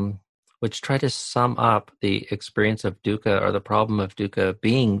which try to sum up the experience of dukkha or the problem of dukkha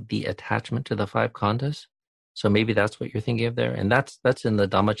being the attachment to the 5 khandhas. So maybe that's what you're thinking of there, and that's in the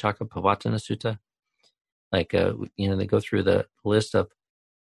Dhammacakkappavattana Sutta. Like they go through the list of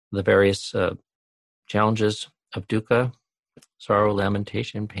the various challenges of dukkha: sorrow,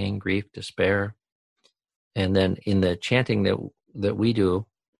 lamentation, pain, grief, despair. And then in the chanting that we do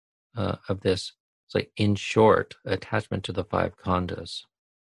of this, it's like, in short, attachment to the 5 khandhas.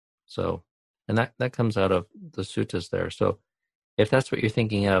 So, and that comes out of the suttas there. So if that's what you're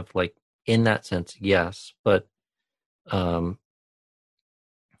thinking of, like in that sense, yes, but you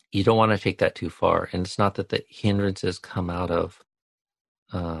don't want to take that too far. And it's not that the hindrances come out of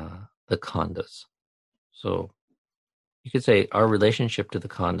the khandhas. So you could say our relationship to the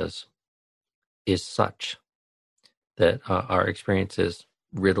khandhas is such that our experience is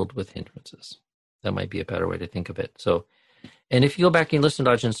riddled with hindrances. That might be a better way to think of it. So, and if you go back and listen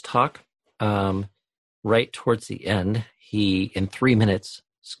to Ajahn's talk, right towards the end, he, in 3 minutes,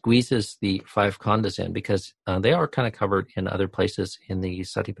 squeezes the 5 khandhas in, because they are kind of covered in other places in the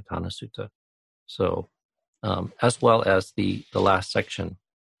Satipatthana Sutta. So, as well as the last section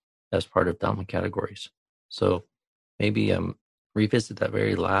as part of Dhamma categories. So maybe revisit that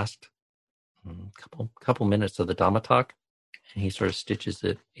very last couple minutes of the Dhamma talk, and he sort of stitches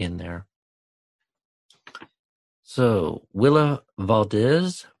it in there. So Willa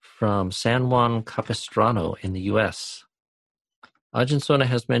Valdez from San Juan Capistrano in the U.S. Ajahn Sona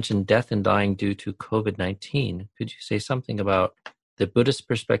has mentioned death and dying due to COVID-19. Could you say something about the Buddhist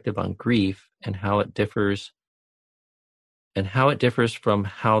perspective on grief and how it differs from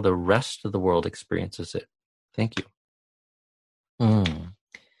how the rest of the world experiences it? Thank you.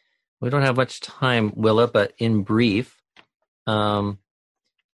 We don't have much time, Willa, but in brief, the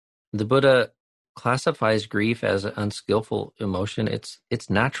Buddha classifies grief as an unskillful emotion. It's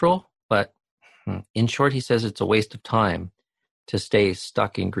natural, but in short, he says it's a waste of time to stay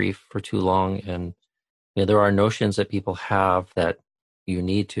stuck in grief for too long. And there are notions that people have that you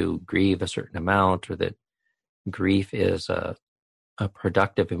need to grieve a certain amount, or that grief is a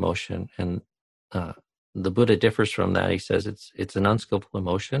productive emotion. And the Buddha differs from that. He says it's an unskillful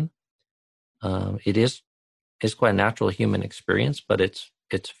emotion. It is quite a natural human experience, but it's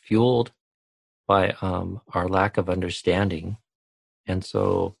fueled by our lack of understanding. And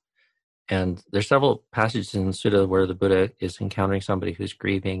there's several passages in the Sutta where the Buddha is encountering somebody who's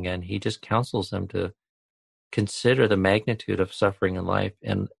grieving, and he just counsels them to consider the magnitude of suffering in life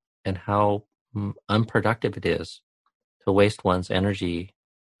and how unproductive it is to waste one's energy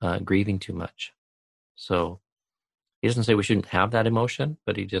grieving too much. So he doesn't say we shouldn't have that emotion,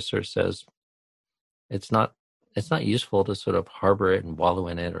 but he just sort of says it's not useful to sort of harbor it and wallow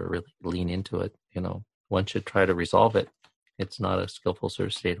in it or really lean into it. One should try to resolve it. It's not a skillful sort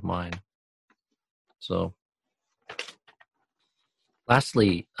of state of mind. So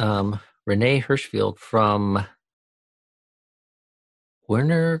lastly, Renee Hirschfield from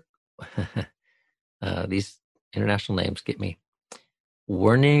Werner, these international names get me,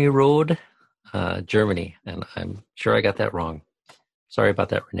 Wernigerode, Germany, and I'm sure I got that wrong. Sorry about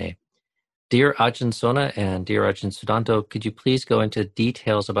that, Renee. Dear Ajahn Sona and dear Ajahn Sudanto, could you please go into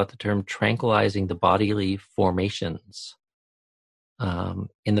details about the term tranquilizing the bodily formations?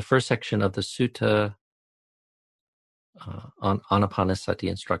 In the first section of the Sutta on Anapanasati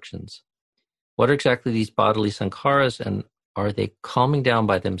instructions, what are exactly these bodily sankharas, and are they calming down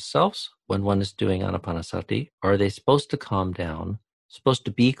by themselves when one is doing Anapanasati? Or are they supposed to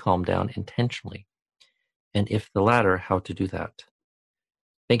be calmed down intentionally? And if the latter, how to do that?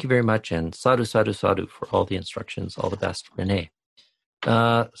 Thank you very much, and sadhu, sadhu, sadhu for all the instructions. All the best, Renee.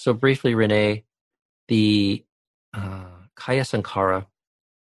 So briefly, Renee, the Kaya Sankara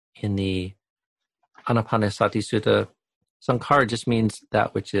in the Anapanasati Sutta, Sankara just means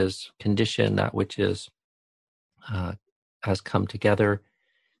that which is conditioned, that which is has come together.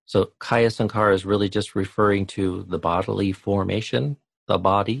 So Kaya Sankara is really just referring to the bodily formation, the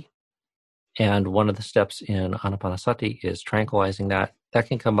body. And one of the steps in Anapanasati is tranquilizing that. That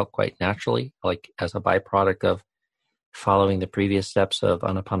can come up quite naturally, like as a byproduct of following the previous steps of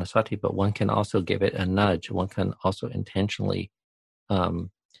Anapanasati, but one can also give it a nudge. One can also intentionally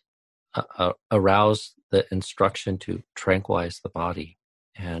arouse the instruction to tranquilize the body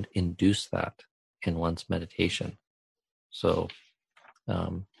and induce that in one's meditation. So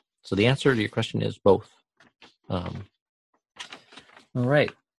the answer to your question is both. All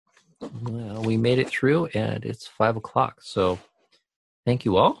right. Well, we made it through, and it's 5:00. So thank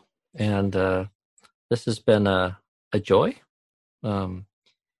you all. And this has been a joy,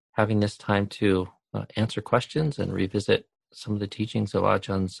 having this time to answer questions and revisit some of the teachings of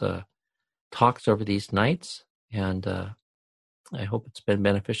Ajahn's talks over these nights. And I hope it's been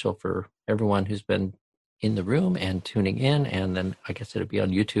beneficial for everyone who's been in the room and tuning in. And then I guess it'll be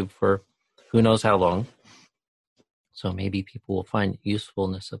on YouTube for who knows how long. So maybe people will find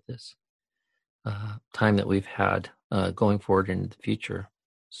usefulness of this time that we've had going forward into the future.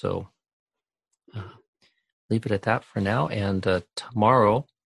 So leave it at that for now. And tomorrow,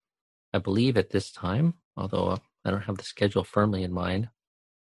 I believe at this time, although I don't have the schedule firmly in mind,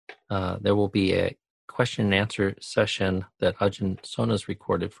 there will be a question and answer session that Ajahn Sona's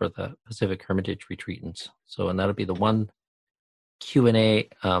recorded for the Pacific Hermitage Retreatants. So, and that'll be the one Q&A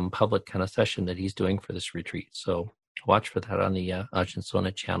public kind of session that he's doing for this retreat. So watch for that on the Ajahn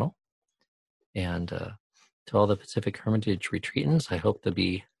Sona channel. And to all the Pacific Hermitage Retreatants, I hope to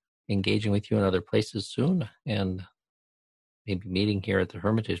be engaging with you in other places soon, and maybe meeting here at the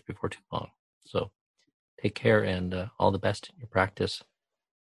Hermitage before too long. So take care, and all the best in your practice.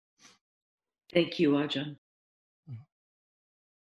 Thank you, Ajahn.